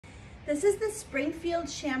This is the Springfield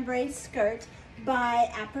Chambray Skirt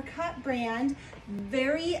by Apricot brand.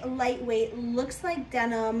 Very lightweight, looks like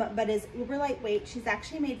denim, but is uber lightweight. She's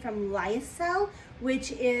actually made from Lyocell,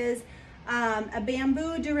 which is a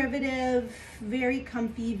bamboo derivative, very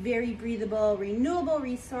comfy, very breathable, renewable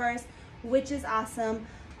resource, which is awesome.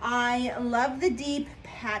 I love the deep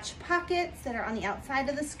patch pockets that are on the outside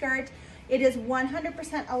of the skirt. It is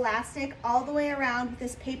 100% elastic all the way around with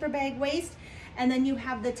this paper bag waist, and then you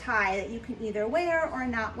have the tie that you can either wear or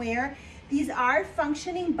not wear. These are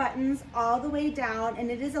functioning buttons all the way down, and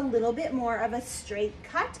it is a little bit more of a straight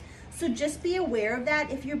cut. So just be aware of that.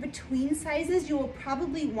 If you're between sizes, you will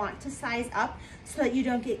probably want to size up so that you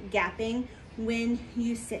don't get gapping when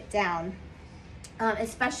you sit down,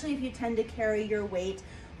 especially if you tend to carry your weight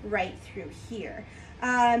right through here.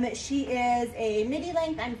 She is a midi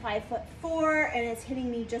length. I'm 5'4", and it's hitting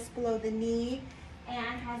me just below the knee and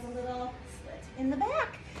has a little slit in the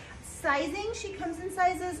back. Sizing, she comes in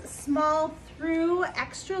sizes small through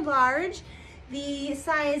extra large. The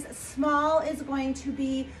size small is going to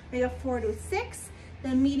be like a 4 to a 6. The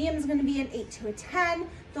medium is going to be an 8 to a 10.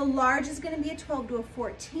 The large is going to be a 12 to a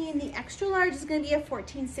 14. The extra large is going to be a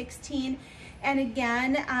 14, 16. And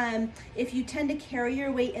again, if you tend to carry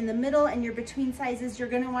your weight in the middle and you're between sizes, you're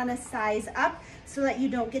going to want to size up so that you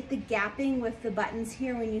don't get the gapping with the buttons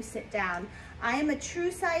here when you sit down. I am a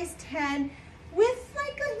true size 10 with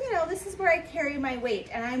like a, this is where I carry my weight,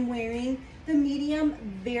 and I'm wearing the medium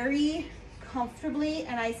very comfortably,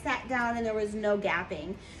 and I sat down and there was no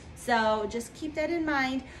gapping. So just keep that in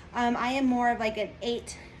mind. I am more of like an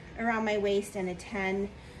 8 around my waist and a 10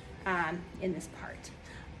 in this part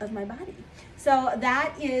of my body. So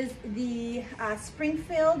that is the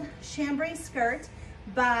Springfield Chambray Skirt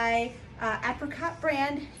by Apricot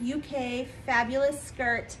brand, UK. Fabulous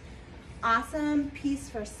skirt. Awesome piece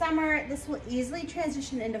for summer. This will easily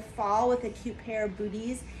transition into fall with a cute pair of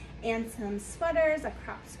booties and some sweaters. A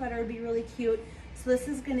crop sweater would be really cute. So this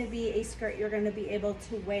is going to be a skirt you're going to be able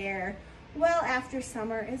to wear well after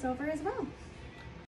summer is over as well.